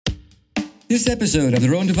This episode of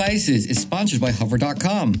Their Own Devices is sponsored by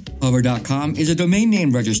Hover.com. Hover.com is a domain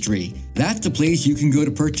name registry. That's the place you can go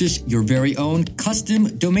to purchase your very own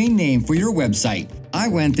custom domain name for your website. I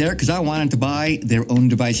went there because I wanted to buy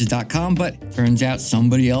theirowndevices.com, but turns out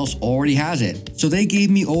somebody else already has it. So they gave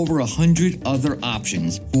me over 100 other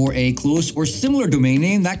options for a close or similar domain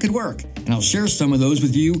name that could work. And I'll share some of those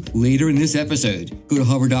with you later in this episode. Go to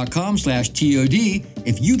hover.com/TOD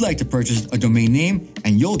if you'd like to purchase a domain name,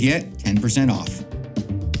 and you'll get 10% off.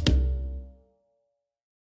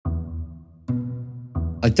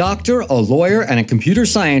 A doctor, a lawyer, and a computer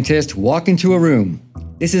scientist walk into a room.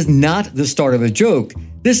 This is not the start of a joke.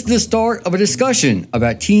 This is the start of a discussion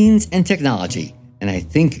about teens and technology, and I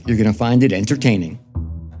think you're going to find it entertaining.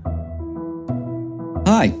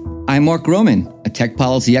 Hi, I'm Mark Groman, a tech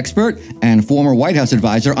policy expert and former White House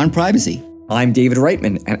advisor on privacy. I'm David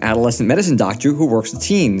Reitman, an adolescent medicine doctor who works with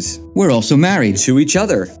teens. We're also married To each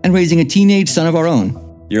other. and raising a teenage son of our own.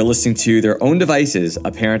 You're listening to Their Own Devices,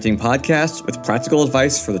 a parenting podcast with practical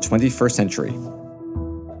advice for the 21st century.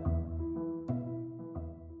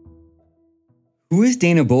 Who is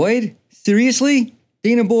Danah Boyd? Seriously?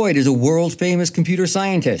 Danah Boyd is a world-famous computer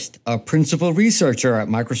scientist, a principal researcher at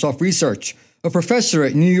Microsoft Research, a professor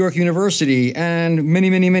at New York University, and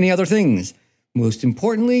many other things. Most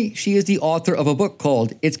importantly, she is the author of a book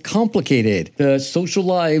called It's Complicated: The Social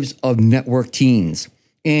Lives of Network Teens.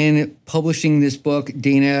 In publishing this book,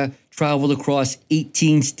 Danah traveled across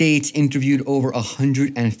 18 states, interviewed over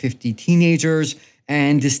 150 teenagers,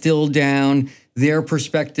 and distilled down their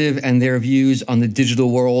perspective and their views on the digital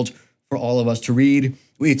world for all of us to read.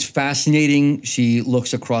 It's fascinating. She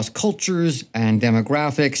looks across cultures and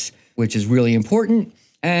demographics, which is really important.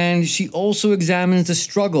 And she also examines the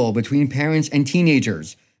struggle between parents and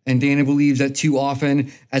teenagers. And Danah believes that too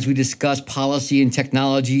often, as we discuss policy and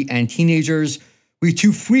technology and teenagers, we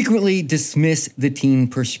too frequently dismiss the teen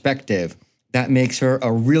perspective. That makes her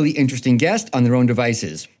a really interesting guest on Their Own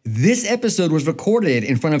Devices. This episode was recorded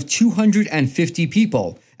in front of 250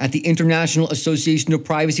 people at the International Association of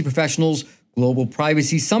Privacy Professionals Global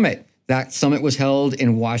Privacy Summit. That summit was held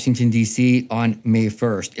in Washington, D.C. on May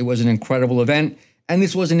 1st. It was an incredible event, and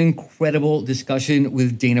this was an incredible discussion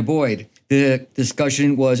with Danah Boyd. The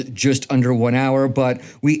discussion was just under 1 hour, but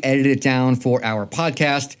we edited it down for our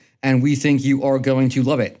podcast, and we think you are going to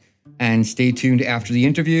love it. And stay tuned after the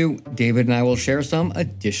interview. David and I will share some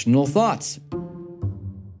additional thoughts.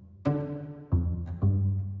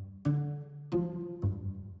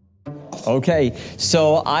 Okay,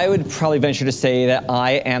 so I would probably venture to say that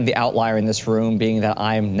I am the outlier in this room, being that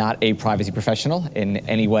I am not a privacy professional in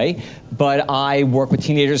any way, but I work with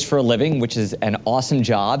teenagers for a living, which is an awesome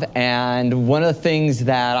job. And one of the things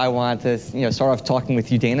that I want to start off talking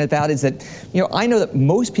with you, Danah, about is that I know that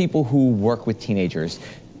most people who work with teenagers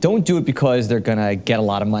don't do it because they're going to get a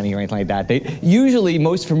lot of money or anything like that. They usually,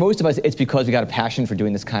 for most of us, it's because we got a passion for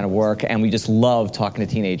doing this kind of work, and we just love talking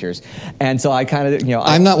to teenagers. And so I kind of,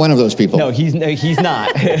 I'm not one of those people. No, he's not.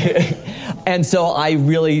 And so I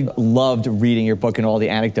really loved reading your book and all the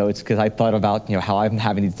anecdotes, because I thought about how I'm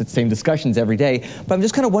having these same discussions every day. But I'm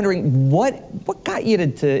just kind of wondering, what got you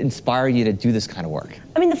to inspire you to do this kind of work?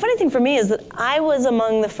 I mean, the funny thing for me is that I was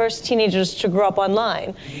among the first teenagers to grow up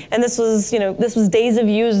online. And this was days of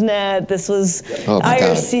Usenet, this was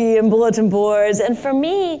IRC and bulletin boards. And for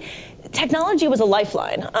me, technology was a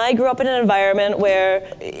lifeline. I grew up in an environment where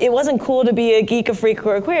it wasn't cool to be a geek, a freak,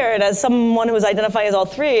 or a queer. And as someone who was identifying as all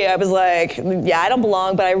three, I was like, yeah, I don't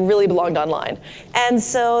belong, but I really belonged online. And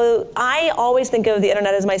so I always think of the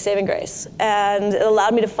internet as my saving grace. And it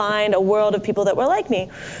allowed me to find a world of people that were like me.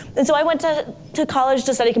 And so I went to college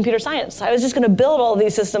to study computer science. I was just going to build all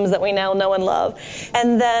these systems that we now know and love.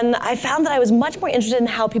 And then I found that I was much more interested in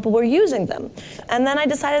how people were using them. And then I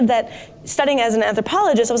decided that studying as an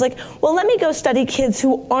anthropologist, I was like, well, let me go study kids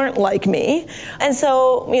who aren't like me. And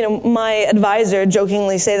so, my advisor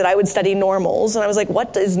jokingly say that I would study normals. And I was like,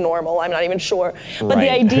 what is normal? I'm not even sure. But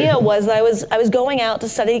the idea was that I was going out to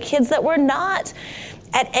study kids that were not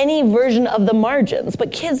at any version of the margins,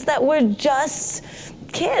 but kids that were just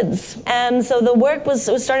kids. And so the work was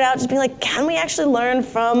started out just being like, can we actually learn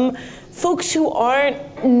from folks who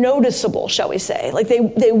aren't noticeable, shall we say? Like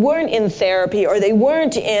they weren't in therapy, or they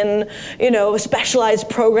weren't in, specialized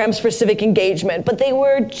programs for civic engagement, but they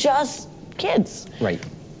were just kids. Right.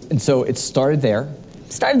 And so it started there.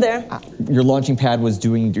 started there. Your launching pad was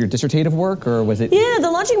doing your dissertative work, or was it? Yeah,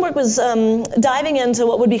 the launching work was diving into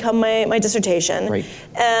what would become my dissertation. Right.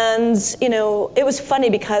 And, it was funny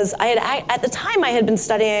because at the time I had been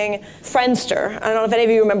studying Friendster. I don't know if any of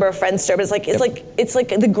you remember Friendster, but it's like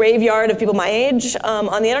the graveyard of people my age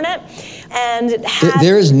on the internet. And it had...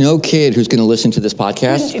 There is no kid who's going to listen to this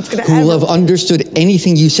podcast who will have understood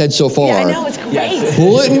anything you said so far. Yeah, I know, it's great. Yes.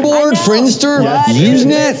 Bulletin board, Friendster,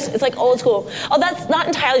 Usenet. It's like old school. Oh, that's not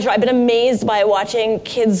entirely true. I've been amazed by watching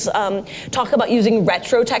kids talk about using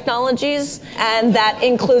retro technologies, and that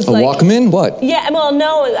includes a Walkman? What? Yeah, well,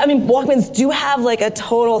 no, I mean, Walkmans do have like a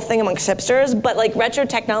total thing amongst hipsters, but like retro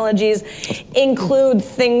technologies include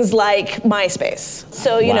things like MySpace.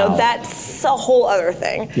 So, that's a whole other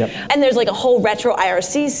thing. Yep. And there's like a whole retro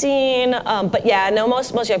IRC scene, but yeah, no,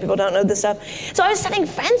 most young people don't know this stuff. So I was studying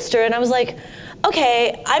Friendster, and I was like,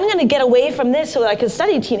 okay, I'm going to get away from this so that I could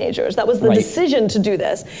study teenagers. That was the decision to do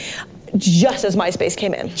this, just as MySpace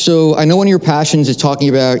came in. So I know one of your passions is talking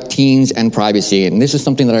about teens and privacy, and this is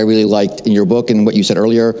something that I really liked in your book and what you said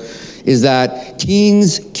earlier, is that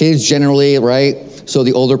kids generally, right? So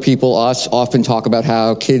the older people, us, often talk about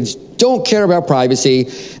how kids don't care about privacy,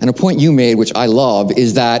 and a point you made, which I love,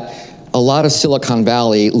 is that a lot of Silicon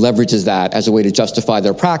Valley leverages that as a way to justify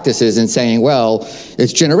their practices and saying, well,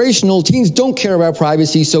 it's generational, teens don't care about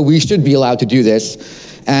privacy, so we should be allowed to do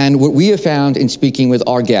this. And what we have found in speaking with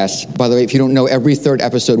our guests, by the way, if you don't know, every third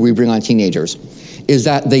episode we bring on teenagers, is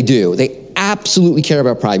that they do. They absolutely care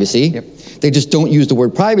about privacy. Yep. They just don't use the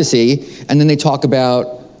word privacy, and then they talk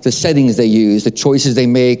about the settings they use, the choices they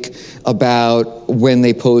make about when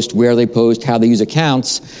they post, where they post, how they use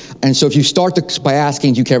accounts. And so if you start by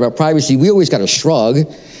asking, do you care about privacy, we always got to shrug.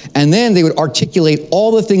 And then they would articulate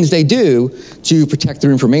all the things they do to protect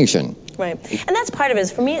their information. Right. And that's part of it.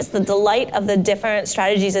 For me, it's the delight of the different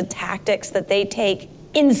strategies and tactics that they take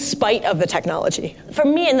in spite of the technology. For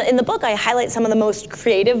me, in the book, I highlight some of the most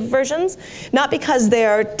creative versions, not because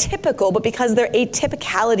they're typical, but because their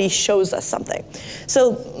atypicality shows us something.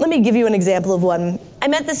 So let me give you an example of one. I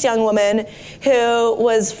met this young woman who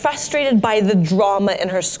was frustrated by the drama in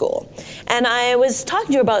her school. And I was talking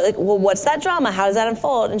to her about, like, well, what's that drama? How does that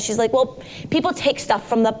unfold? And she's like, well, people take stuff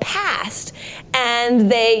from the past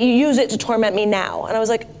and they use it to torment me now. And I was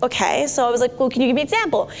like, okay. So I was like, well, can you give me an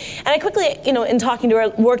example? And I quickly, in talking to her,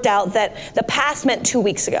 worked out that the past meant 2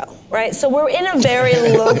 weeks ago, right? So we're in a very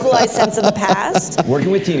localized sense of the past. Working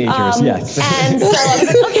with teenagers, yes. And so I was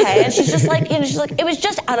like, okay. And she's just like, it was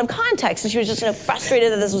just out of context. And she was just frustrated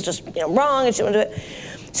that this was just wrong, and she didn't do it.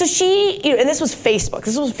 So she, and this was Facebook.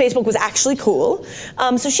 Facebook was actually cool.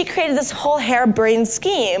 So she created this whole harebrained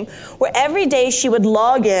scheme where every day she would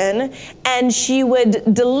log in and she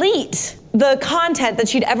would delete the content that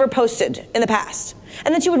she'd ever posted in the past.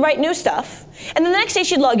 And then she would write new stuff. And then the next day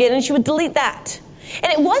she'd log in and she would delete that.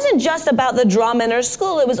 And it wasn't just about the drama in her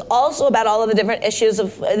school. It was also about all of the different issues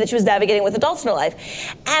that she was navigating with adults in her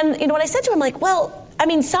life. And when I said to her, I'm like, well, I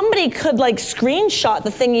mean, somebody could screenshot the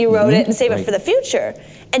thing you wrote it and save it for the future.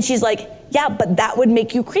 And she's like, yeah, but that would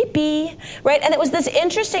make you creepy, right? And it was this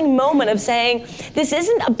interesting moment of saying, this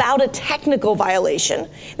isn't about a technical violation.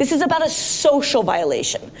 This is about a social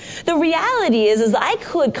violation. The reality is I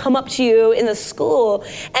could come up to you in the school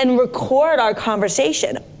and record our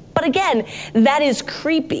conversation. But again, that is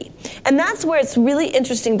creepy. And that's where it's really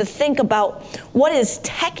interesting to think about what is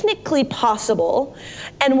technically possible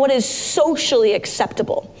and what is socially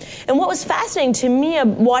acceptable. And what was fascinating to me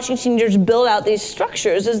of watching teenagers build out these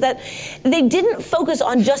structures is that they didn't focus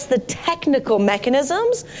on just the technical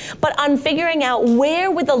mechanisms, but on figuring out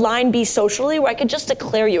where would the line be socially where I could just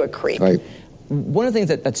declare you a creep. Right. One of the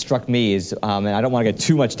things that struck me is, and I don't want to get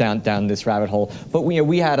too much down this rabbit hole, but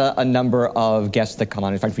we had a number of guests that come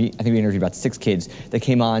on. In fact, I think we interviewed about 6 kids that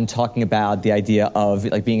came on talking about the idea of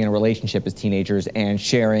being in a relationship as teenagers and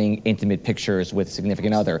sharing intimate pictures with a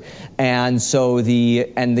significant other. And so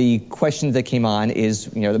the questions that came on is,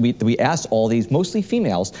 we asked all these, mostly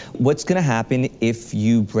females, what's going to happen if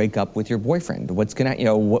you break up with your boyfriend? What's going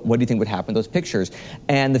to, what do you think would happen to those pictures?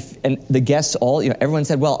 And the guests all, everyone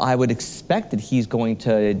said, well, I would expect that he's going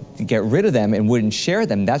to get rid of them and wouldn't share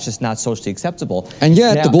them. That's just not socially acceptable. And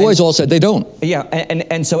yet the boys all said they don't. Yeah,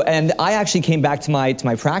 and I actually came back to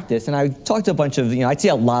my practice, and I talked to a bunch of, I see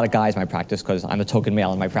a lot of guys in my practice because I'm a token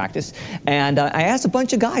male in my practice, and I asked a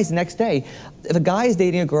bunch of guys the next day, if a guy is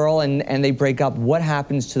dating a girl and they break up, what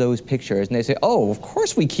happens to those pictures? And they say, oh, of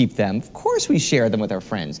course we keep them. Of course we share them with our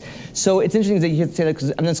friends. So it's interesting that you say that,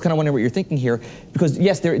 because I'm just kind of wondering what you're thinking here, because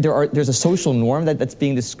yes, there's a social norm that's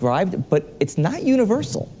being described, but it's it's not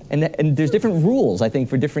universal. And there's different rules, I think,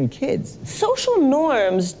 for different kids. Social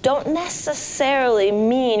norms don't necessarily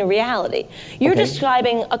mean reality. You're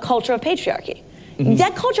describing a culture of patriarchy. Mm-hmm.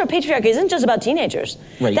 That culture of patriarchy isn't just about teenagers.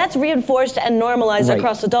 Right. That's reinforced and normalized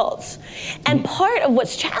across adults. And part of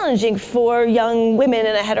what's challenging for young women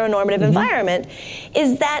in a heteronormative environment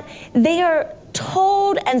is that they are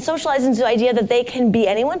told and socialized into the idea that they can be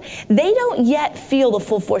anyone. They don't yet feel the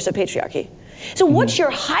full force of patriarchy. So what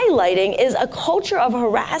you're highlighting is a culture of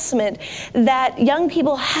harassment that young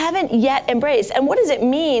people haven't yet embraced. And what does it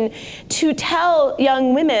mean to tell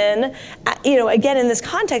young women, again in this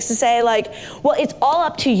context, to say like, well, it's all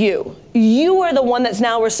up to you. You are the one that's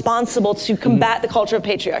now responsible to combat the culture of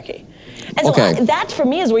patriarchy. And so that for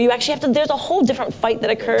me is where you actually have to, there's a whole different fight that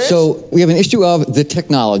occurs. So we have an issue of the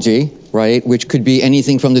technology, right, which could be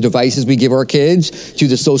anything from the devices we give our kids to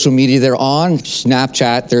the social media they're on,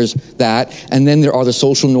 Snapchat, there's that, and then there are the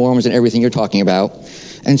social norms and everything you're talking about.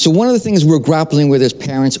 And so one of the things we're grappling with as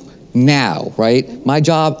parents now, right, my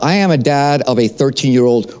job, I am a dad of a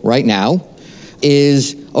 13-year-old right now,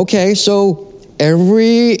 is, so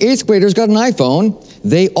every 8th grader's got an iPhone.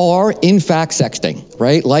 They are, in fact, sexting,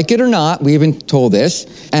 right? Like it or not, we've been told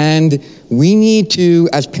this. And we need to,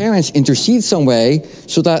 as parents, intercede some way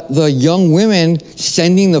so that the young women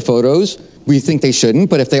sending the photos, we think they shouldn't,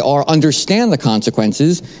 but if they are, understand the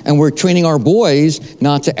consequences. And we're training our boys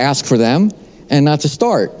not to ask for them and not to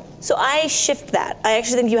start. So I shift that. I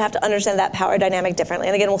actually think you have to understand that power dynamic differently.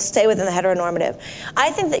 And again, we'll stay within the heteronormative.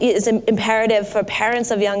 I think that it's imperative for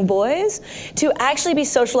parents of young boys to actually be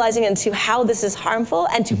socializing into how this is harmful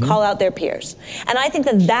and to call out their peers. And I think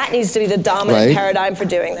that that needs to be the dominant paradigm for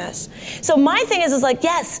doing this. So my thing is like,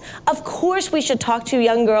 yes, of course we should talk to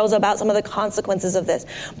young girls about some of the consequences of this.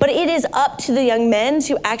 But it is up to the young men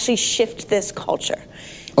to actually shift this culture.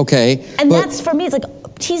 Okay. And that's, for me, it's like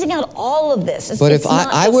teasing out all of this. But if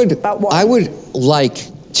I would like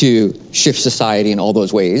to shift society in all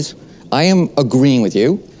those ways. I am agreeing with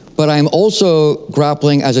you, but I'm also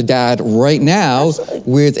grappling as a dad right now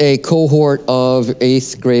with a cohort of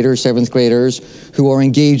 8th graders, 7th graders who are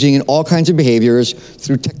engaging in all kinds of behaviors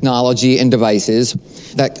through technology and devices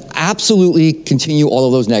that absolutely continue all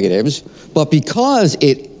of those negatives. But because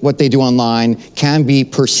what they do online can be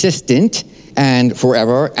persistent and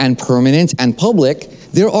forever and permanent and public,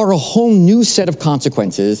 there are a whole new set of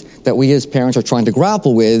consequences that we as parents are trying to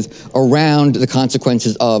grapple with around the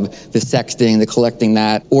consequences of the sexting, the collecting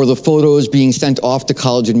that, or the photos being sent off to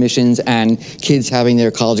college admissions and kids having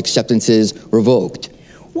their college acceptances revoked.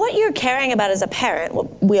 What you're caring about as a parent,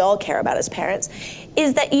 what we all care about as parents,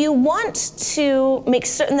 is that you want to make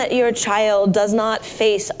certain that your child does not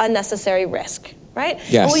face unnecessary risk. Right?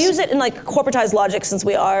 Yes. And we'll use it in like corporatized logic since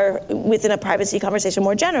we are within a privacy conversation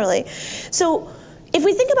more generally. So if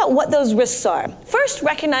we think about what those risks are, first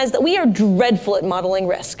recognize that we are dreadful at modeling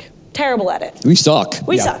risk. Terrible at it. We suck.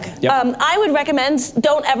 We suck. Yep. I would recommend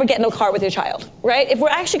don't ever get in a car with your child, right? If we're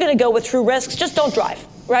actually going to go with true risks, just don't drive,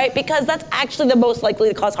 right? Because that's actually the most likely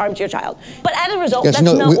to cause harm to your child. But as a result, that's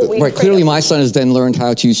not what we right. Clearly, my son has then learned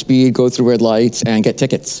how to speed, go through red lights, and get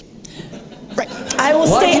tickets. Right. I will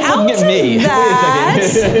stay out of that.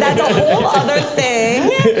 That's a whole other thing.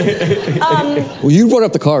 Well, you brought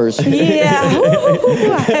up the cars. Yeah.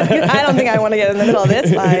 I don't think I want to get in the middle of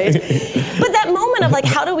this fight. But that moment of like,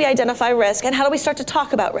 how do we identify risk and how do we start to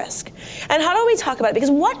talk about risk? And how do we talk about it?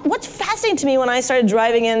 Because what's fascinating to me when I started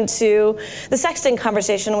driving into the sexting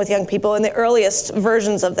conversation with young people in the earliest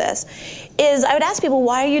versions of this is I would ask people,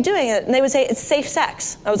 why are you doing it? And they would say, it's safe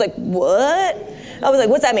sex. I was like, what? I was like,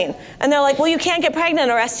 what's that mean? And they're like, well, you can't get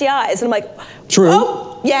pregnant or STIs. And I'm like, true.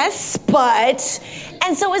 Oh, yes, but...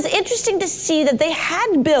 And so it was interesting to see that they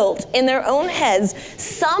had built in their own heads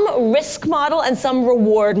some risk model and some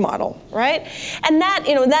reward model, right? And that,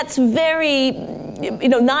 that's very,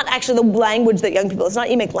 not actually the language that young people, it's not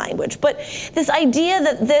emic language, but this idea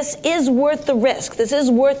that this is worth the risk, this is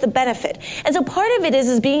worth the benefit. And so part of it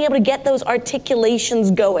is being able to get those articulations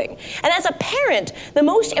going. And as a parent, the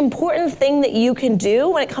most important thing that you can do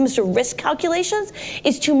when it comes to risk calculations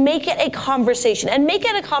is to make it a conversation, and make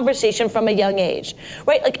it a conversation from a young age.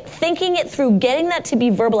 Right, like thinking it through, getting that to be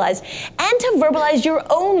verbalized, and to verbalize your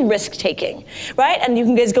own risk-taking, right? And you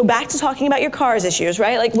can guys go back to talking about your cars issues,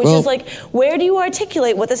 right? Like, which is like, where do you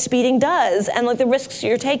articulate what the speeding does and like the risks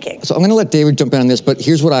you're taking? So I'm going to let David jump in on this, but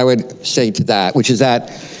here's what I would say to that, which is that,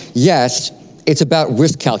 yes, it's about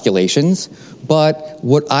risk calculations, but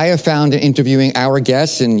what I have found in interviewing our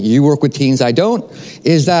guests, and you work with teens, I don't,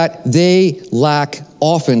 is that they lack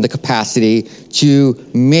often the capacity to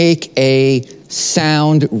make a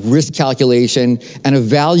sound risk calculation and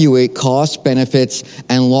evaluate costs, benefits,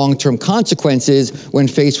 and long-term consequences when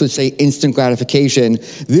faced with, say, instant gratification.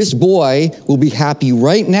 This boy will be happy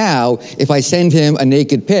right now if I send him a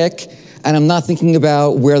naked pic, and I'm not thinking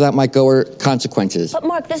about where that might go or consequences. But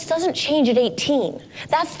Mark, this doesn't change at 18.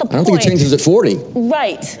 That's the point. I don't think it changes at 40.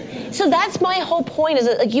 Right. So that's my whole point, is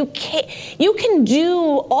that like you can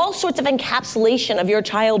do all sorts of encapsulation of your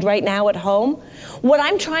child right now at home. What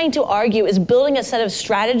I'm trying to argue is building a set of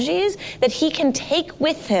strategies that he can take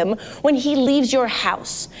with him when he leaves your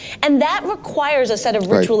house. And that requires a set of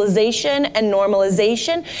ritualization and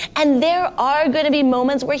normalization. And there are going to be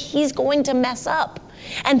moments where he's going to mess up.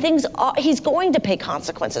 And he's going to pay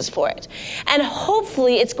consequences for it. And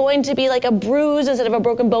hopefully it's going to be like a bruise instead of a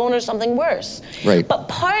broken bone or something worse. Right. But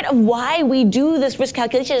part of why we do this risk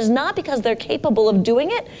calculation is not because they're capable of doing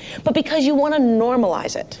it, but because you want to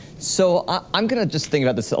normalize it. So I'm going to just think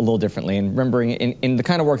about this a little differently, and remembering in the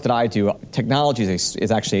kind of work that I do, technology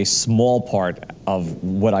is actually a small part of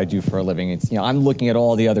what I do for a living. It's, I'm looking at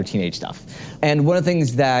all the other teenage stuff. And one of the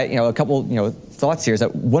things that, a couple, thoughts here is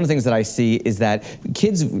that one of the things that I see is that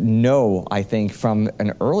kids know, I think, from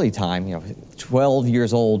an early time, 12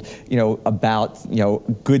 years old, about,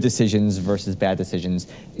 good decisions versus bad decisions.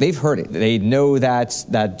 They've heard it. They know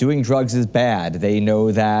that doing drugs is bad. They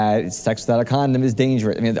know that sex without a condom is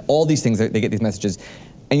dangerous. I mean, all these things, they get these messages.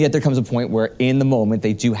 And yet there comes a point where in the moment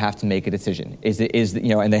they do have to make a decision.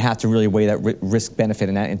 And they have to really weigh that risk-benefit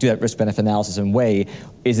and do that risk-benefit analysis and weigh,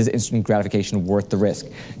 is this instant gratification worth the risk?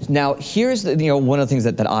 Now, here's one of the things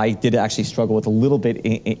that I did actually struggle with a little bit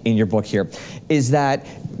in your book here, is that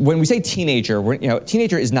when we say teenager,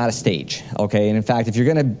 teenager is not a stage, okay? And in fact, if you're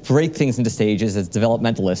going to break things into stages as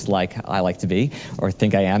developmentalists, like I like to be, or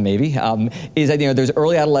think I am maybe, is that there's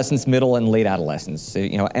early adolescence, middle, and late adolescence.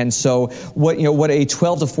 And so what a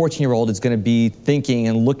 12 to 14-year-old is going to be thinking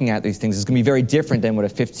and looking at these things is going to be very different than what a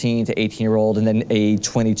 15 to 18-year-old and then a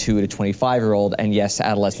 22 to 25-year-old. And yes,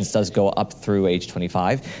 adolescence does go up through age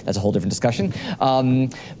 25. That's a whole different discussion.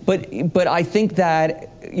 But I think that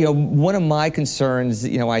one of my concerns,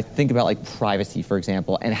 I think about like privacy, for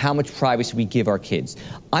example, and how much privacy we give our kids.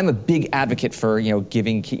 I'm a big advocate for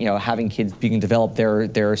giving, having kids develop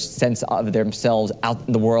their sense of themselves out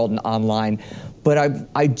in the world and online. But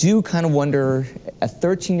I do kind of wonder, a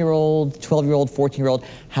 13-year-old, 12-year-old, 14-year-old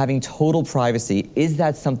having total privacy, is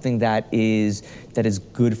that something that is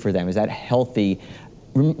good for them? Is that healthy?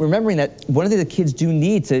 Remembering that one of the things that kids do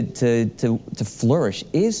need to flourish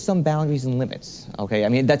is some boundaries and limits, okay? I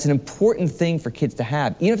mean, that's an important thing for kids to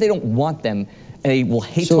have, even if they don't want them, and they will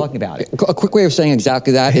hate talking about it. A quick way of saying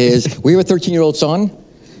exactly that is, we have a 13-year-old son.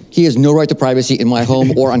 He has no right to privacy in my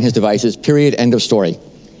home or on his devices, period, end of story.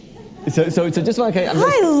 So just like I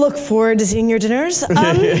look forward to seeing your dinners.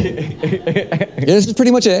 Yeah, this is pretty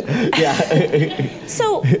much it. Yeah.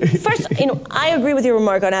 So first, I agree with your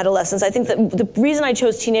remark on adolescence. I think that the reason I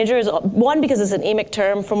chose teenager is, one, because it's an emic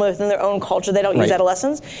term from within their own culture. They don't use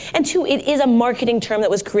adolescence. And two, it is a marketing term that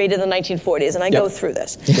was created in the 1940s, and I go through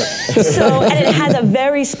this. And it has a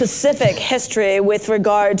very specific history with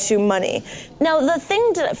regard to money. Now, the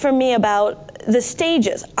thing for me about the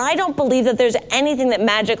stages, I don't believe that there's anything that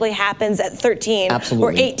magically happens at 13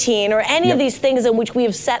 or 18 or any of these things in which we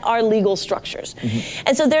have set our legal structures.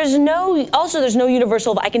 And so there's no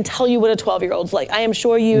universal, I can tell you what a 12-year-old's like. I am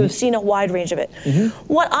sure you've seen a wide range of it.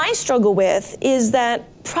 What I struggle with is that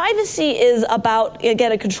privacy is about,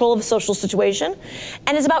 again, a control of a social situation,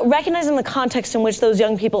 and it's about recognizing the context in which those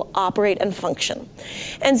young people operate and function.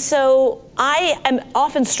 And so I am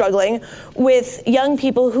often struggling with young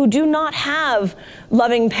people who do not have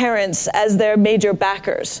loving parents as their major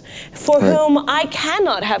backers, for whom I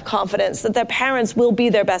cannot have confidence that their parents will be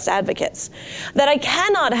their best advocates, that I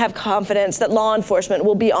cannot have confidence that law enforcement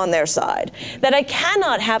will be on their side, that I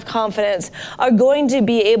cannot have confidence are going to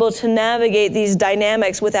be able to navigate these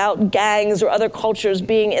dynamics without gangs or other cultures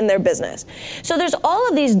being in their business. So there's all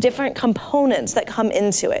of these different components that come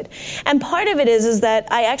into it. And part of it is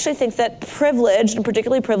that I actually think that privileged, and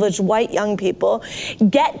particularly privileged white young people,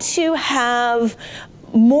 get to have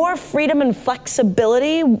more freedom and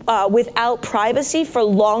flexibility without privacy for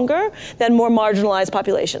longer than more marginalized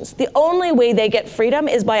populations. The only way they get freedom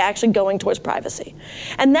is by actually going towards privacy.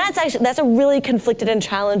 And that's a really conflicted and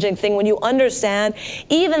challenging thing when you understand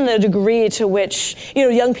even the degree to which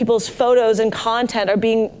young people's photos and content are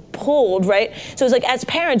being pulled, right? So it's like, as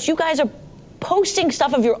parents, you guys are posting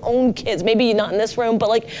stuff of your own kids, maybe not in this room, but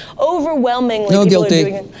like overwhelmingly no, people guilty. are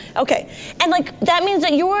doing it. Okay. And like that means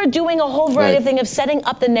that you're doing a whole variety of things of setting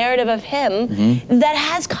up the narrative of him that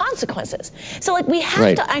has consequences. So like we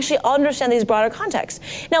have to actually understand these broader contexts.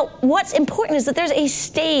 Now, what's important is that there's a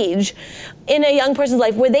stage in a young person's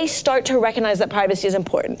life where they start to recognize that privacy is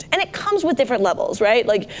important. And it comes with different levels, right?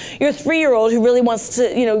 Like your 3-year-old who really wants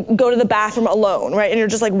to, go to the bathroom alone, right? And you're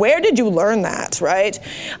just like, where did you learn that, right?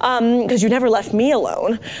 Because you never left me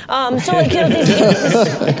alone. So like,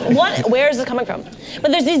 where is this coming from?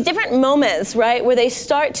 But there's these different moments, right, where they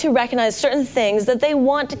start to recognize certain things that they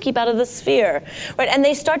want to keep out of the sphere, right? And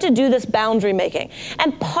they start to do this boundary making.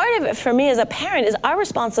 And part of it for me as a parent is our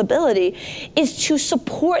responsibility is to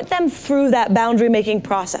support them through that boundary making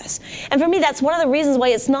process. And for me, that's one of the reasons why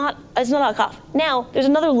it's not a cutoff. Now, there's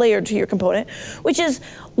another layer to your component, which is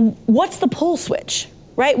what's the pull switch,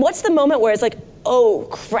 right? What's the moment where it's like, oh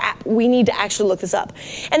crap, we need to actually look this up.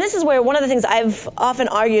 And this is where one of the things I've often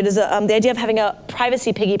argued is the idea of having a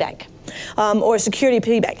privacy piggy bank. Or a security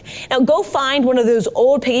piggy bank. Now go find one of those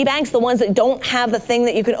old piggy banks, the ones that don't have the thing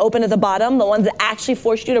that you can open at the bottom, the ones that actually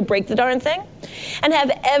force you to break the darn thing, and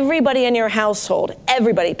have everybody in your household,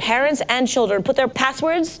 everybody, parents and children, put their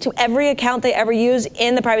passwords to every account they ever use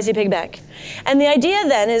in the privacy piggy bank. And the idea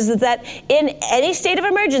then is that in any state of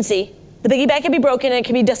emergency, the piggy bank can be broken and it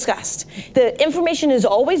can be discussed. The information is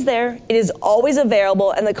always there, it is always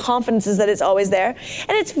available, and the confidence is that it's always there.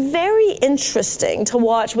 And it's very interesting to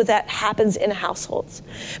watch what that happens in households.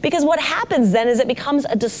 Because what happens then is it becomes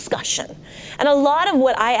a discussion. And a lot of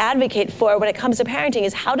what I advocate for when it comes to parenting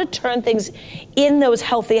is how to turn things in those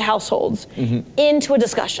healthy households into a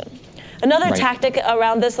discussion. Another tactic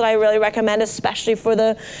around this that I really recommend, especially for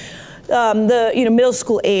the middle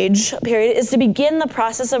school age period, is to begin the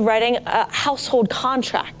process of writing a household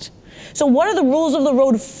contract. So what are the rules of the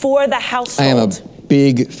road for the household? I am a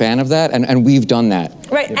big fan of that, and we've done that.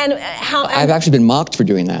 Right, and I've actually been mocked for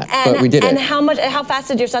doing that, but we did it. And how fast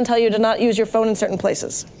did your son tell you to not use your phone in certain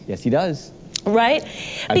places? Yes, he does. Right?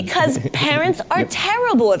 Because parents are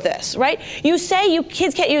terrible at this, right? You say you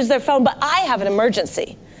kids can't use their phone, but I have an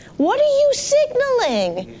emergency. What are you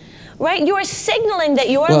signaling? Right? You're signaling that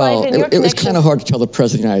your life and your connections... It was kind of hard to tell the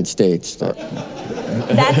President of the United States.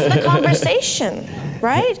 That's the conversation,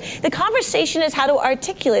 right? The conversation is how to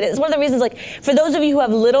articulate it. It's one of the reasons, like, for those of you who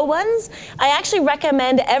have little ones, I actually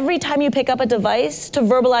recommend every time you pick up a device to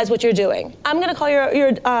verbalize what you're doing. I'm going to call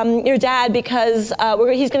your dad because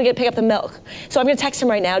he's going to pick up the milk. So I'm going to text him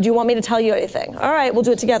right now. Do you want me to tell you anything? All right, we'll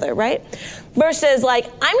do it together, right? Versus, like,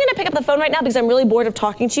 I'm going to pick up the phone right now because I'm really bored of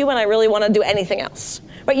talking to you and I really want to do anything else.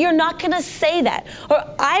 Right? You're not going to say that. Or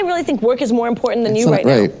I really think work is more important than you right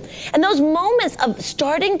now. And those moments of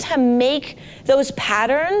starting to make those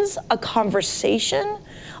patterns a conversation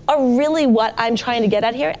are really what I'm trying to get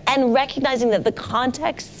at here, and recognizing that the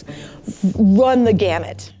contexts run the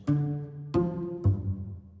gamut.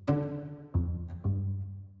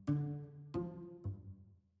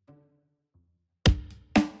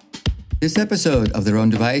 This episode of Their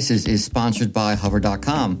Own Devices is sponsored by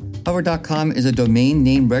Hover.com. Hover.com is a domain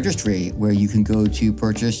name registry where you can go to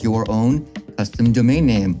purchase your own custom domain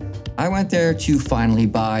name. I went there to finally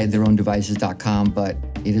buy theirowndevices.com, but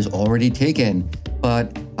it is already taken.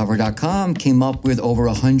 But Hover.com came up with over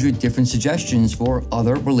 100 different suggestions for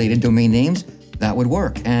other related domain names that would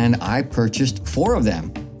work, and I purchased 4 of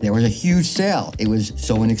them. There was a huge sale. It was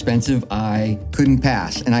so inexpensive, I couldn't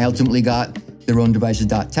pass, and I ultimately got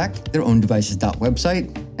theirowndevices.tech,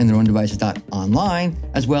 theirowndevices.website, and theirowndevices.online,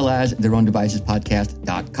 as well as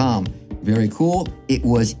theirowndevicespodcast.com. Very cool. It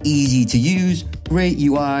was easy to use, great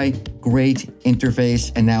UI, great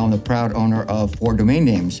interface, and now I'm the proud owner of 4 domain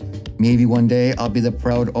names. Maybe one day I'll be the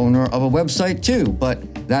proud owner of a website too,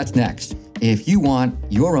 but that's next. If you want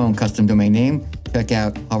your own custom domain name, check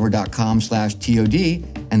out hover.com/TOD,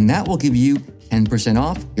 and that will give you 10%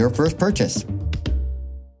 off your first purchase.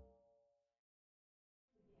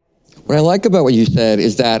 What I like about what you said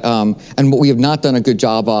is that, and what we have not done a good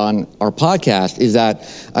job on our podcast, is that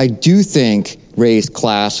I do think race,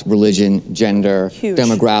 class, religion, gender,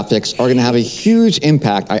 demographics are going to have a huge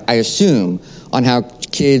impact, I assume, on how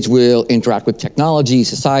kids will interact with technology,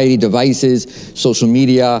 society, devices, social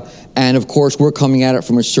media. And of course, we're coming at it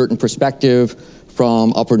from a certain perspective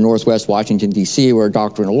from upper Northwest Washington, D.C., where a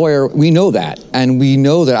doctor and a lawyer. We know that. And we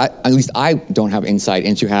know that, at least I don't have insight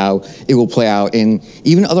into how it will play out in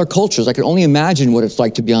even other cultures. I can only imagine what it's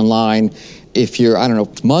like to be online if you're, I don't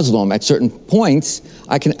know, Muslim at certain points,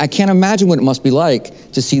 I can't imagine what it must be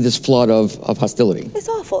like to see this flood of hostility. It's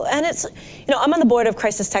awful. And it's, I'm on the board of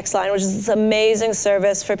Crisis Text Line, which is this amazing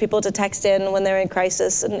service for people to text in when they're in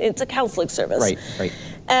crisis. And it's a counseling service. Right.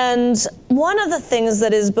 And one of the things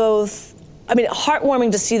that is both,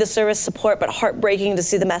 heartwarming to see the service support, but heartbreaking to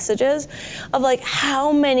see the messages of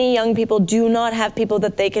how many young people do not have people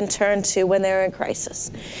that they can turn to when they're in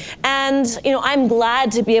crisis. And, I'm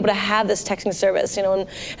glad to be able to have this texting service,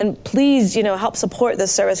 and please, help support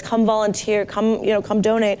this service. Come volunteer, come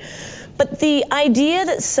donate. But the idea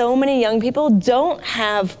that so many young people don't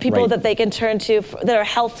have people that they can turn to that are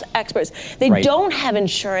health experts. They don't have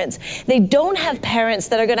insurance. They don't have parents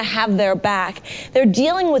that are going to have their back. They're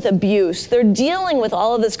dealing with abuse. They're dealing with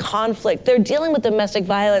all of this conflict. They're dealing with domestic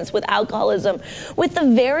violence, with alcoholism, with the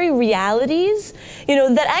very realities,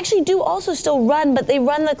 that actually do also still run, but they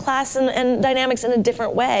run the class and dynamics in a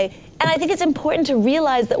different way. And I think it's important to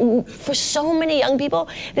realize that for so many young people,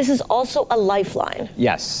 this is also a lifeline.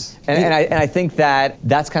 Yes. And I think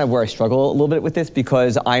that's kind of where I struggle a little bit with this,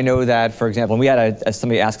 because I know that, for example, and we had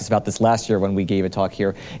somebody ask us about this last year when we gave a talk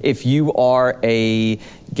here, if you are a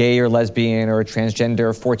gay or lesbian or a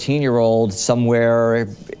transgender 14-year-old somewhere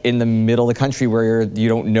in the middle of the country where you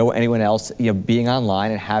don't know anyone else, being online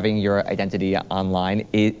and having your identity online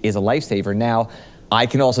is a lifesaver. Now, I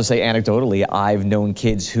can also say anecdotally, I've known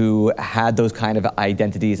kids who had those kind of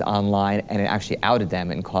identities online and it actually outed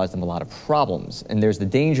them and caused them a lot of problems. And there's the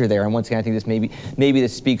danger there. And once again, I think this maybe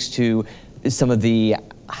this speaks to some of the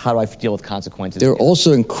how do I deal with consequences. They're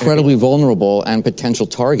also incredibly vulnerable and potential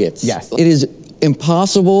targets. Yes. It is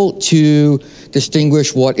impossible to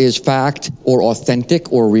distinguish what is fact or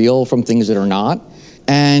authentic or real from things that are not.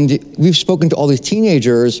 And we've spoken to all these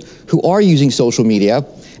teenagers who are using social media,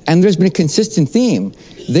 and there's been a consistent theme.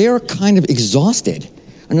 They are kind of exhausted.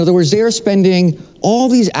 In other words, they are spending all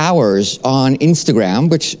these hours on Instagram,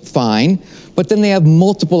 which fine, but then they have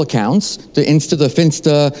multiple accounts, the Insta, the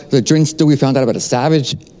Finsta, the Drinsta. We found out about a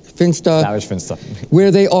Savage Finsta. Savage Finsta. Where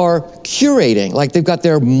they are curating, like they've got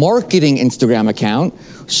their marketing Instagram account,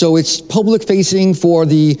 so it's public facing for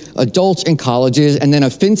the adults in colleges, and then a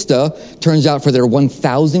Finsta turns out for their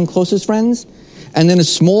 1,000 closest friends, and then a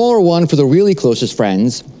smaller one for the really closest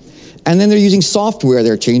friends. And then they're using software.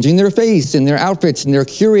 They're changing their face and their outfits and they're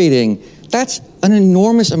curating. That's an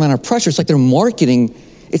enormous amount of pressure. It's like they're marketing.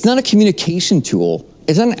 It's not a communication tool.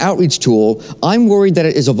 It's not an outreach tool. I'm worried that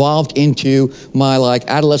it has evolved into my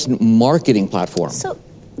adolescent marketing platform. So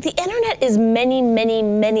the internet is many, many,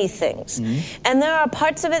 many things. Mm-hmm. And there are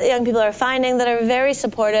parts of it that young people are finding that are very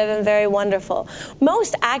supportive and very wonderful.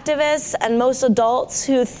 Most activists and most adults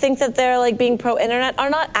who think that they're being pro-internet are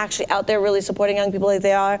not actually out there really supporting young people like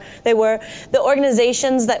they were. The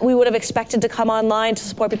organizations that we would have expected to come online to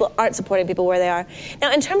support people aren't supporting people where they are.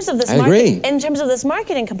 Now, in terms of this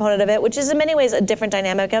marketing component of it, which is in many ways a different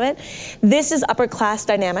dynamic of it, this is upper class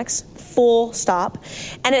dynamics, full stop.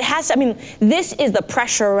 And it has to, this is the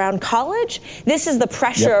pressure around college. This is the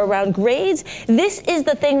pressure around grades. This is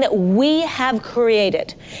the thing that we have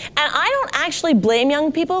created. And I don't actually blame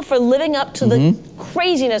young people for living up to the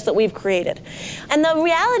craziness that we've created. And the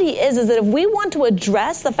reality is that if we want to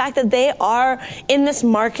address the fact that they are in this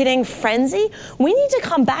marketing frenzy, we need to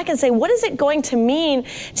come back and say, what is it going to mean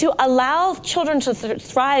to allow children to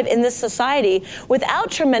thrive in this society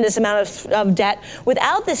without tremendous amount of debt,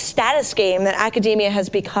 without this status game that academia has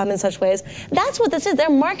become in such ways? That's what this is. They're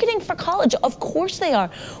marketing for college. Of course they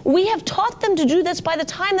are. We have taught them to do this by the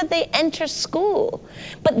time that they enter school.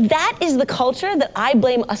 But that is the culture that I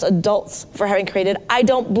blame us adults for having created. I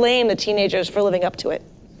don't blame the teenagers for living up to it.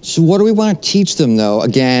 So what do we want to teach them, though?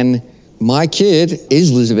 Again, my kid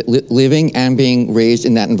is living and being raised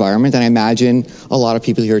in that environment, and I imagine a lot of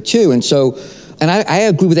people here too. And so, I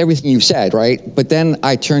agree with everything you said, right? But then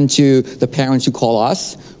I turn to the parents who call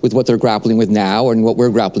us with what they're grappling with now and what we're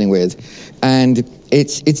grappling with. And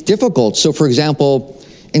it's difficult. So, for example,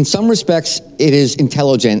 in some respects, it is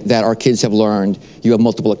intelligent that our kids have learned you have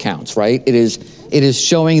multiple accounts, right? It is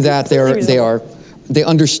showing that they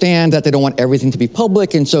understand that they don't want everything to be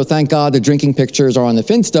public, and so thank God the drinking pictures are on the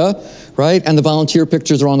Finsta, right? And the volunteer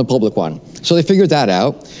pictures are on the public one. So they figured that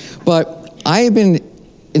out. But I have been,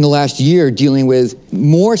 in the last year, dealing with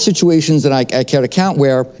more situations than I care to count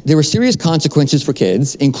where there were serious consequences for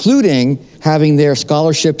kids, including having their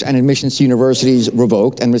scholarships and admissions to universities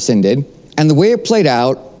revoked and rescinded. And the way it played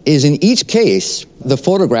out is in each case, the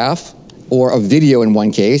photograph, or a video in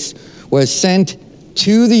one case, was sent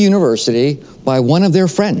to the university by one of their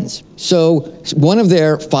friends. So one of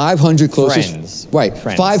their 500 closest... Friends. Right.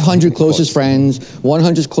 Friends. 500 closest friends,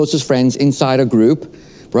 100 closest friends inside a group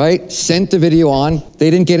right? Sent the video on. They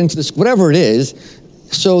didn't get into this, whatever it is.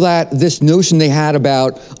 So that this notion they had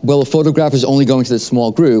about, well, a photograph is only going to this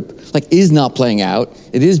small group, is not playing out.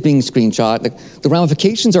 It is being screenshot. The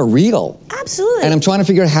ramifications are real. Absolutely. And I'm trying to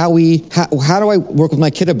figure out how do I work with my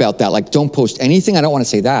kid about that? Don't post anything. I don't want to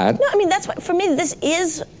say that. No, that's why, for me, this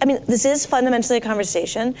is fundamentally a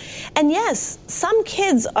conversation. And yes, some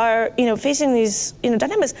kids are, facing these,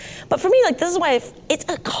 dynamics. But for me, this is why it's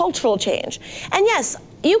a cultural change. And yes,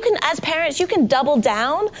 you can, as parents, you can double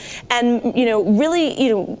down and,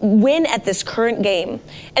 really, win at this current game.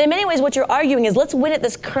 And in many ways, what you're arguing is, let's win at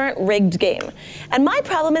this current rigged game. And my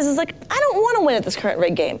problem is I don't want to win at this current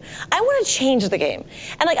rigged game. I want to change the game.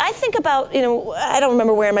 And I think about, I don't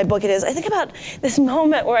remember where in my book it is. I think about this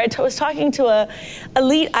moment where I was talking to a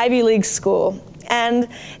elite Ivy League school and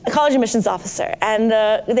a college admissions officer. And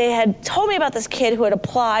they had told me about this kid who had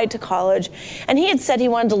applied to college, and he had said he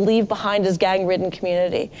wanted to leave behind his gang-ridden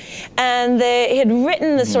community. And they had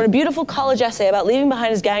written this sort of beautiful college essay about leaving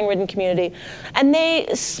behind his gang-ridden community. And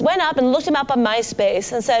they went up and looked him up on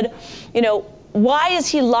MySpace and said, why is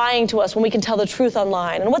he lying to us when we can tell the truth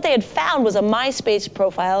online? And what they had found was a MySpace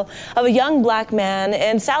profile of a young black man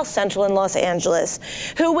in South Central in Los Angeles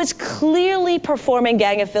who was clearly performing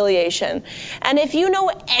gang affiliation. And if you know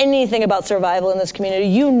anything about survival in this community,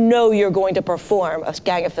 you know you're going to perform a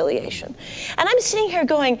gang affiliation. And I'm sitting here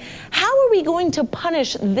going, how are we going to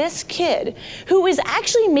punish this kid who is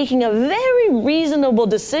actually making a very reasonable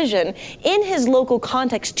decision in his local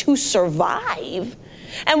context to survive?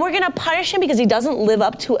 And we're going to punish him because he doesn't live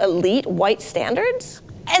up to elite white standards?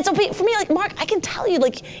 And so for me, Mark, I can tell you,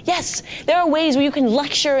 yes, there are ways where you can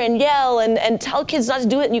lecture and yell and tell kids not to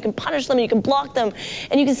do it, and you can punish them, and you can block them,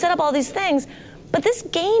 and you can set up all these things. But this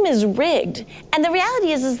game is rigged. And the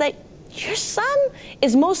reality is that your son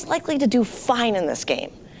is most likely to do fine in this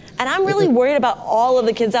game. And I'm really worried about all of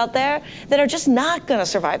the kids out there that are just not going to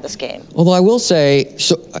survive this game. Although I will say,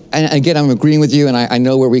 and again, I'm agreeing with you, and I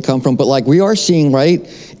know where we come from, but we are seeing, right,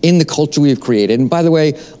 in the culture we've created. And by the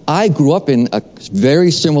way, I grew up in a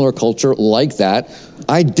very similar culture like that.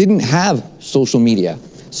 I didn't have social media,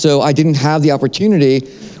 so I didn't have the opportunity,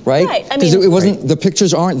 right? Because it wasn't, the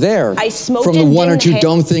pictures aren't there. I smoked from the one or two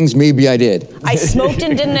dumb things maybe I did. I smoked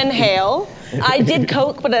and didn't inhale. I did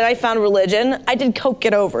coke, but then I found religion. I did coke,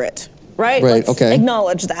 get over it, right? Let's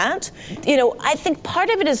acknowledge that. I think part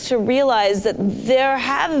of it is to realize that there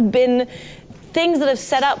have been things that have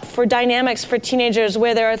set up for dynamics for teenagers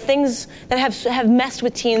where there are things that have messed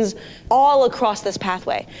with teens all across this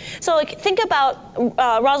pathway. So think about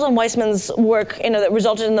Rosalind Weissman's work, that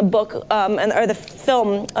resulted in the book or the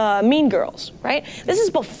film Mean Girls, right? This is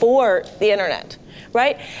before the internet,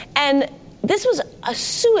 right? And this was a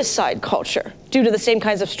suicide culture due to the same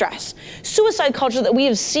kinds of stress. Suicide culture that we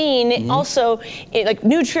have seen also,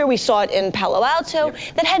 New Trier, we saw it in Palo Alto,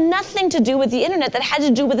 that had nothing to do with the internet, that had to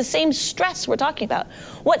do with the same stress we're talking about.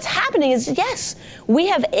 What's happening is, yes, we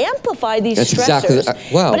have amplified these stressors.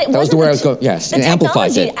 Exactly, that was the word I was going, yes, it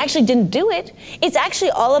amplifies it. The technology actually didn't do it. It's actually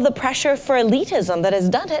all of the pressure for elitism that has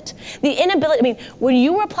done it. The inability, when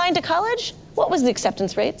you were applying to college, what was the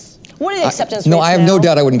acceptance rates? What are the acceptance rates No, I have no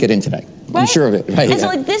doubt I wouldn't get in today. Right? I'm sure of it. Right? And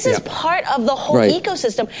so this is part of the whole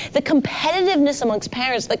ecosystem. The competitiveness amongst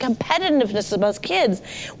parents, the competitiveness amongst kids.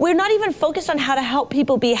 We're not even focused on how to help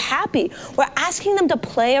people be happy. We're asking them to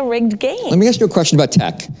play a rigged game. Let me ask you a question about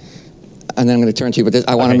tech. And then I'm going to turn to you, but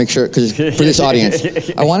I want to make sure, because for this audience,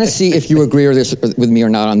 I want to see if you agree with me or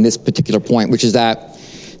not on this particular point, which is that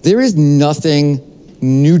there is nothing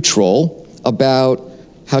neutral about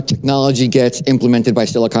how technology gets implemented by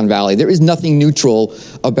Silicon Valley. There is nothing neutral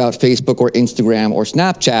about Facebook or Instagram or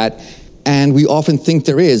Snapchat, and we often think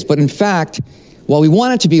there is. But in fact, while we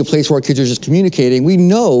want it to be a place where our kids are just communicating, we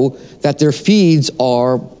know that their feeds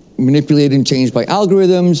are manipulated and changed by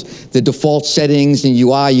algorithms. The default settings in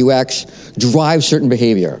UI, UX drive certain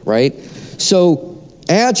behavior, right? So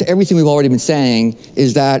add to everything we've already been saying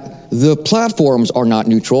is that the platforms are not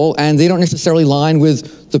neutral, and they don't necessarily align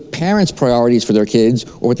with the parents' priorities for their kids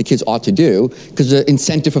or what the kids ought to do, because the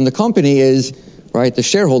incentive from the company is, right, the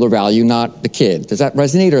shareholder value, not the kid. Does that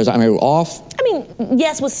resonate, or am I off?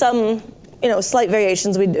 Yes, with some slight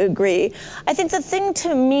variations, we'd agree. I think the thing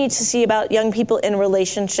to me to see about young people in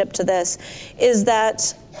relationship to this is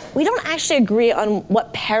that we don't actually agree on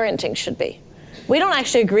what parenting should be. We don't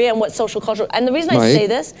actually agree on what social culture, and the reason I say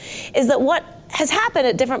this is that what has happened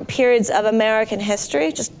at different periods of American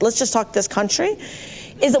history, let's just talk this country,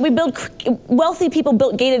 is that wealthy people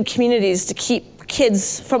built gated communities to keep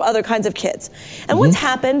kids from other kinds of kids. And what's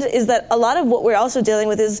happened is that a lot of what we're also dealing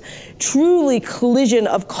with is truly collision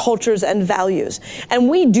of cultures and values. And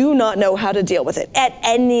we do not know how to deal with it at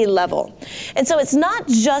any level. And so it's not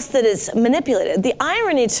just that it's manipulated. The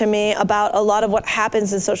irony to me about a lot of what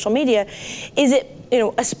happens in social media is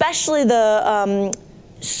especially the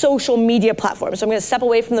social media platforms. So I'm going to step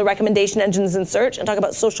away from the recommendation engines in search and talk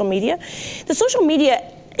about social media. The social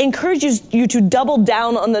media encourages you to double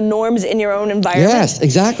down on the norms in your own environment. Yes,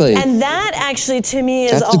 exactly. And that actually, to me,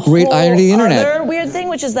 is that's the great irony of the internet. Other weird thing,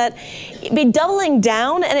 which is that be doubling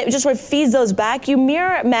down, and it just sort of feeds those back. You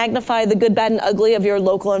mirror, magnify the good, bad, and ugly of your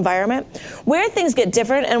local environment. Where things get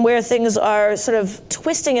different and where things are sort of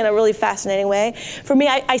twisting in a really fascinating way. For me,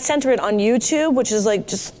 I center it on YouTube, which is like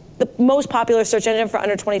just the most popular search engine for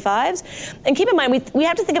under 25s. And keep in mind, we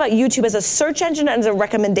have to think about YouTube as a search engine and as a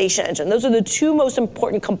recommendation engine. Those are the two most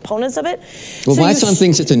important components of it. Well, my son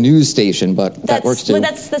thinks it's a news station, but that works too. But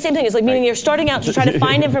that's the same thing. It's like meaning you're starting out to try to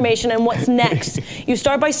find information and what's next. You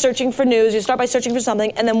start by searching for news, you start by searching for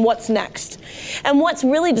something, and then what's next. And what's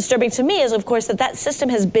really disturbing to me is, of course, that system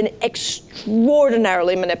has been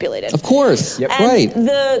extraordinarily manipulated. Of course, and right.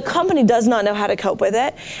 The company does not know how to cope with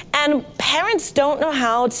it, and parents don't know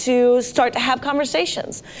how to start to have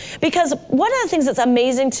conversations. Because one of the things that's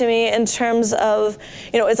amazing to me in terms of,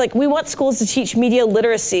 it's like we want schools to teach media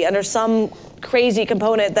literacy under some crazy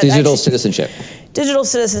component that digital citizenship.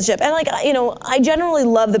 And I generally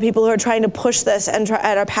love the people who are trying to push this and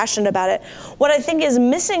are passionate about it. What I think is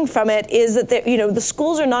missing from it is that the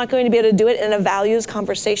schools are not going to be able to do it in a values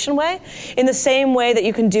conversation way, in the same way that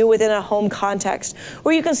you can do within a home context,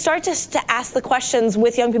 where you can start to ask the questions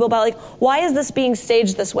with young people about why is this being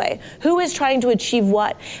staged this way? Who is trying to achieve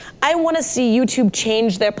what? I want to see YouTube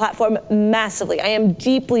change their platform massively. I am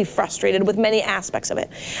deeply frustrated with many aspects of it.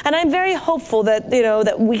 And I'm very hopeful that,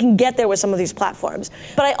 that we can get there with some of these platforms.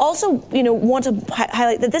 But I also, want to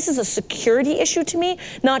highlight that this is a security issue to me,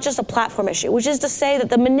 not just a platform issue, which is to say that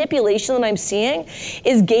the manipulation that I'm seeing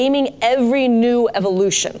is gaming every new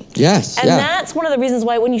evolution. Yes. And that's one of the reasons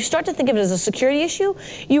why when you start to think of it as a security issue,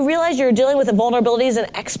 you realize you're dealing with the vulnerabilities and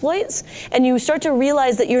exploits, and you start to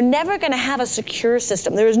realize that you're never going to have a secure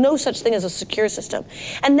system. There is no such thing as a secure system.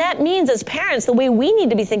 And that means as parents, the way we need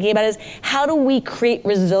to be thinking about it is how do we create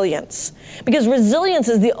resilience? Because resilience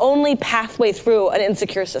is the only pathway through an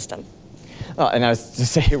insecure system. And I was to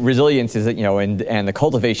say, resilience is, and the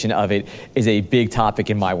cultivation of it is a big topic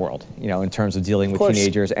in my world, in terms of dealing with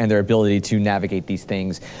teenagers and their ability to navigate these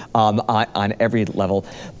things on every level.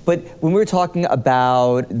 But when we're talking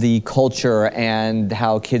about the culture and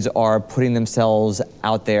how kids are putting themselves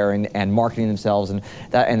out there and marketing themselves and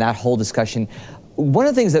that whole discussion, one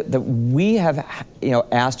of the things that we have,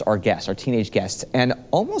 asked our guests, our teenage guests, and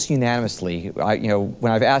almost unanimously,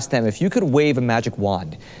 when I've asked them if you could wave a magic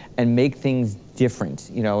wand and make things different,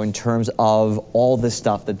 in terms of all this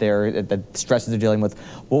stuff that stresses they're dealing with,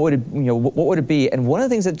 what would it be? And one of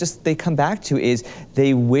the things that they come back to is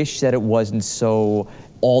they wish that it wasn't so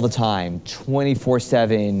all the time,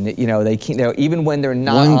 24/7. They can't. Even when they're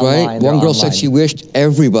not online. One girl said she wished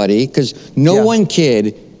everybody, because no one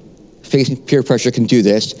kid facing peer pressure can do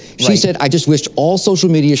this. She said, I just wished all social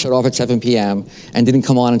media shut off at 7 p.m. and didn't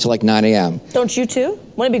come on until 9 a.m. Don't you too?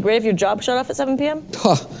 Wouldn't it be great if your job shut off at 7 p.m.?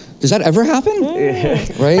 Does that ever happen?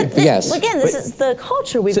 Right? But yes. Again, this is the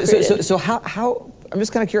culture we've created. So how, I'm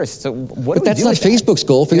just kind of curious. So what But that's not Facebook's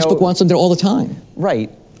goal. Facebook wants them there all the time.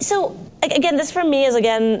 Right. So again, this for me is,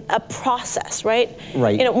 a process, right?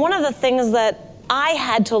 Right. One of the things that I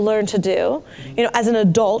had to learn to do, as an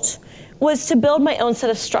adult, was to build my own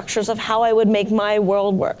set of structures of how I would make my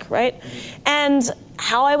world work, right? And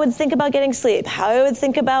how I would think about getting sleep, how I would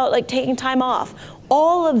think about taking time off,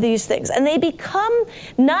 all of these things. And they become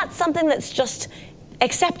not something that's just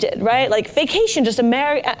accepted, right? Like vacation just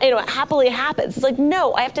happily happens. It's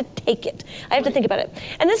no, I have to take it. I have to think about it.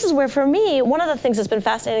 And this is where, for me, one of the things that's been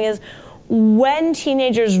fascinating is when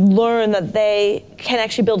teenagers learn that they can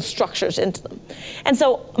actually build structures into them. And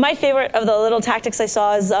so my favorite of the little tactics I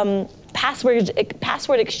saw is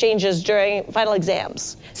password exchanges during final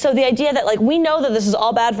exams. So the idea that we know that this is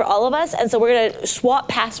all bad for all of us, and so we're going to swap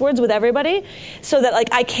passwords with everybody so that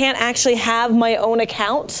I can't actually have my own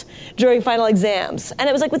account during final exams. And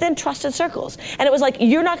it was within trusted circles. And it was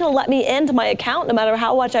you're not going to let me into my account no matter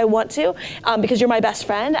how much I want to, because you're my best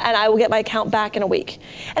friend, and I will get my account back in a week.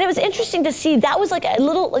 And it was interesting to see that was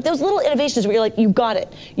those little innovations where you're you got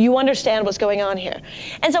it. You understand what's going on here.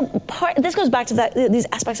 And so this goes back to these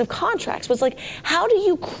aspects of contrast. tracks was like, how do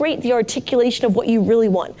you create the articulation of what you really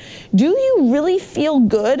want? Do you really feel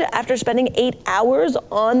good after spending 8 hours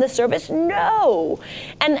on the service? No.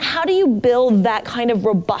 And how do you build that kind of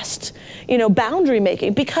robust, boundary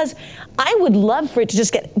making? Because I would love for it to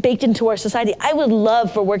just get baked into our society. I would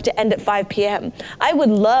love for work to end at 5 p.m. I would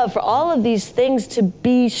love for all of these things to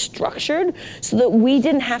be structured so that we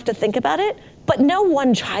didn't have to think about it. But no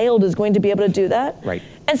one child is going to be able to do that. Right.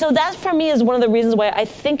 And so that, for me, is one of the reasons why I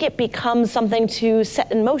think it becomes something to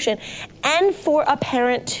set in motion, and for a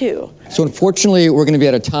parent, too. So unfortunately, we're going to be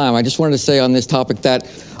out of time. I just wanted to say on this topic that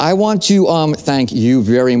I want to thank you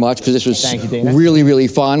very much, because this was really, really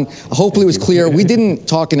fun. Hopefully it was clear. We didn't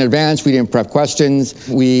talk in advance. We didn't prep questions.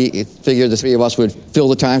 We figured the three of us would fill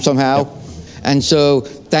the time somehow. Yep. And so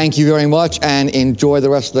thank you very much, and enjoy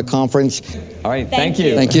the rest of the conference. All right, thank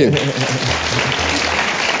you. Thank you.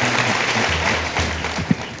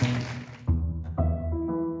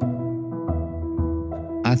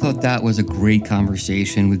 I thought that was a great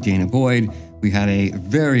conversation with Danah Boyd. We had a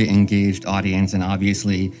very engaged audience, and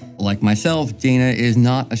obviously, like myself, Danah is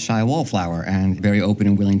not a shy wallflower and very open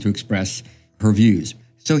and willing to express her views.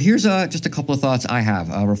 So here's just a couple of thoughts I have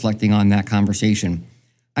reflecting on that conversation.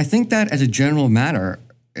 I think that as a general matter,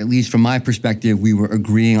 at least from my perspective, we were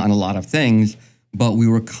agreeing on a lot of things, but we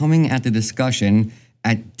were coming at the discussion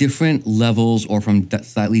at different levels or from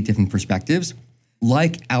slightly different perspectives.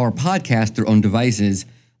 Like our podcast, Their Own Devices,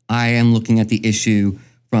 I am looking at the issue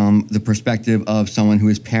from the perspective of someone who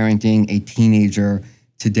is parenting a teenager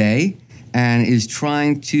today and is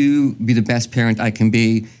trying to be the best parent I can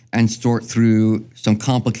be and sort through some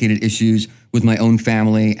complicated issues with my own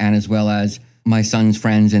family and as well as my son's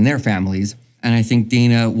friends and their families. And I think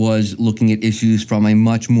Danah was looking at issues from a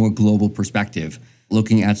much more global perspective,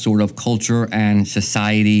 looking at sort of culture and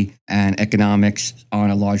society and economics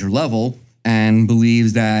on a larger level, and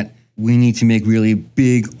believes that we need to make really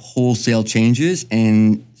big wholesale changes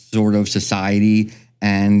in sort of society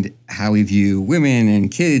and how we view women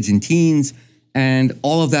and kids and teens. And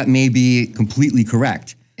all of that may be completely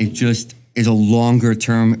correct. It just is a longer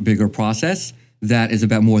term, bigger process that is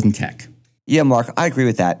about more than tech. Yeah, Mark, I agree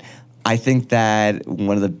with that. I think that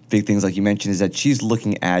one of the big things, like you mentioned, is that she's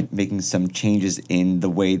looking at making some changes in the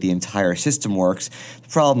way the entire system works. The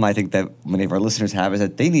problem I think that many of our listeners have is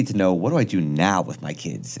that they need to know, what do I do now with my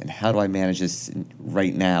kids? And how do I manage this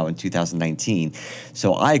right now in 2019?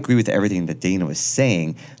 So I agree with everything that Danah was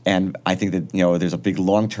saying. And I think that, there's a big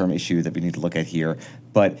long-term issue that we need to look at here.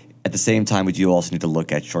 But at the same time, we do also need to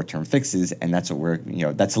look at short-term fixes. And that's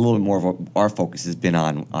what that's a little bit more of what our focus has been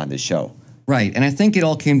on this show. Right. And I think it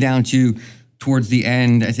all came down to, towards the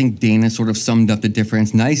end, I think Danah sort of summed up the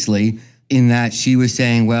difference nicely in that she was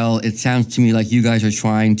saying, well, it sounds to me like you guys are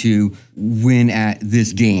trying to win at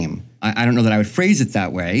this game. I don't know that I would phrase it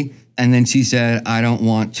that way. And then she said, I don't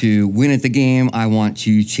want to win at the game. I want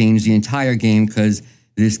to change the entire game because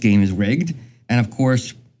this game is rigged. And of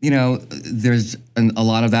course, there's a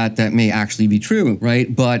lot of that may actually be true,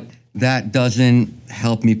 right? But that doesn't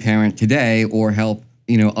help me parent today or help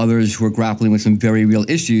others who are grappling with some very real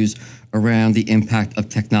issues around the impact of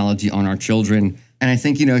technology on our children. And I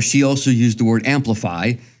think, she also used the word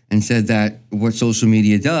amplify and said that what social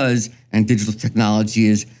media does and digital technology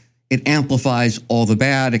is it amplifies all the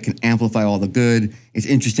bad. It can amplify all the good. It's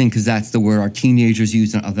interesting because that's the word our teenagers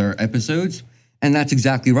use in other episodes. And that's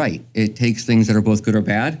exactly right. It takes things that are both good or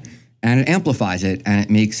bad and it amplifies it and it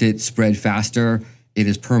makes it spread faster. It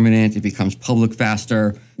is permanent. It becomes public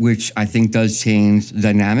faster, which I think does change the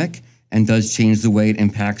dynamic and does change the way it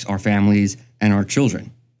impacts our families and our children.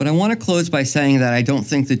 But I want to close by saying that I don't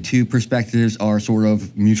think the two perspectives are sort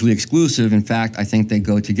of mutually exclusive. In fact, I think they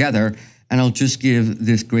go together. And I'll just give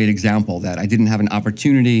this great example that I didn't have an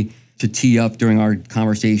opportunity to tee up during our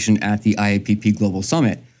conversation at the IAPP Global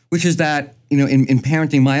Summit, which is that, in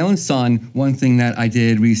parenting my own son, one thing that I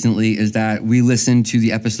did recently is that we listened to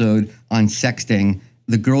the episode on sexting,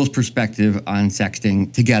 the girls' perspective on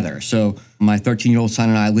sexting together. So my 13-year-old son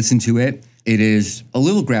and I listened to it. It is a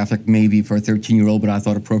little graphic maybe for a 13-year-old, but I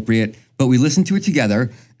thought appropriate. But we listened to it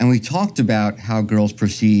together and we talked about how girls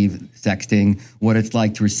perceive sexting, what it's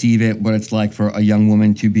like to receive it, what it's like for a young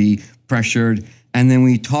woman to be pressured. And then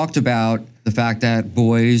we talked about the fact that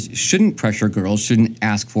boys shouldn't pressure girls, shouldn't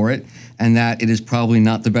ask for it, and that it is probably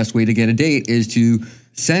not the best way to get a date is to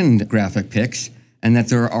send graphic pics, and that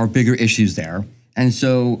there are bigger issues there. And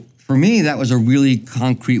so for me, that was a really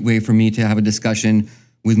concrete way for me to have a discussion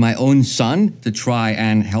with my own son to try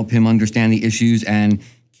and help him understand the issues and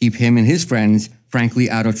keep him and his friends, frankly,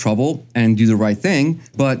 out of trouble and do the right thing.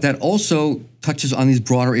 But that also touches on these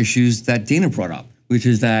broader issues that Danah brought up, which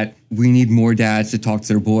is that we need more dads to talk to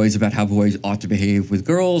their boys about how boys ought to behave with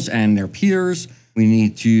girls and their peers. We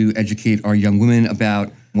need to educate our young women about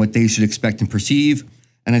what they should expect and perceive.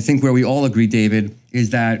 And I think where we all agree, David,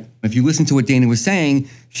 is that if you listen to what Dana was saying,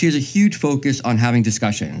 she has a huge focus on having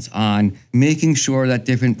discussions, on making sure that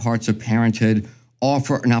different parts of parenthood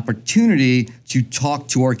offer an opportunity to talk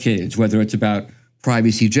to our kids, whether it's about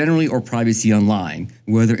privacy generally or privacy online,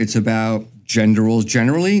 whether it's about gender roles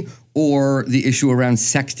generally or the issue around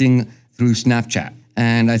sexting through Snapchat.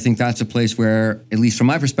 And I think that's a place where, at least from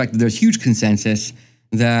my perspective, there's huge consensus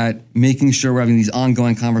that making sure we're having these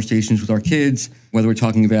ongoing conversations with our kids, whether we're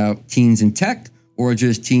talking about teens in tech or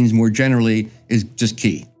just teens more generally, is just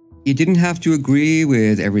key. You didn't have to agree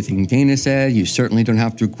with everything Dana said. You certainly don't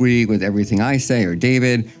have to agree with everything I say or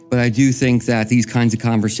David, but I do think that these kinds of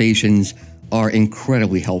conversations are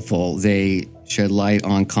incredibly helpful. They shed light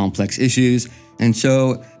on complex issues. And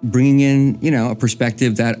so bringing in, a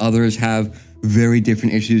perspective that others have very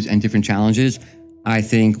different issues and different challenges, I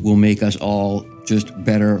think will make us all just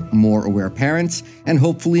better, more aware parents, and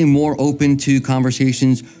hopefully more open to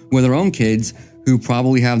conversations with our own kids who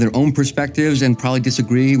probably have their own perspectives and probably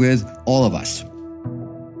disagree with all of us.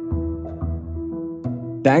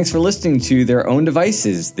 Thanks for listening to Their Own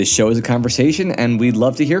Devices. This show is a conversation, and we'd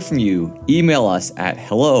love to hear from you. Email us at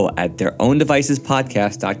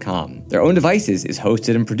hello@theirowndevicespodcast.com. Their Own Devices is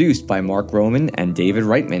hosted and produced by Mark Roman and David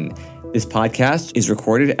Reitman. This podcast is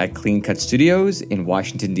recorded at Clean Cut Studios in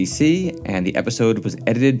Washington, D.C., and the episode was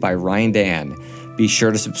edited by Ryan Dan. Be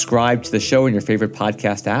sure to subscribe to the show in your favorite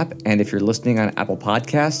podcast app, and if you're listening on Apple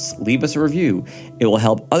Podcasts, leave us a review. It will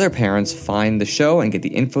help other parents find the show and get the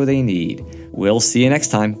info they need. We'll see you next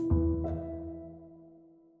time.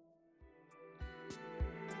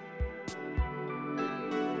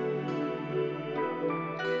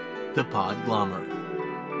 The Podglomerate,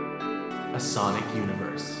 a sonic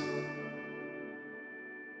universe.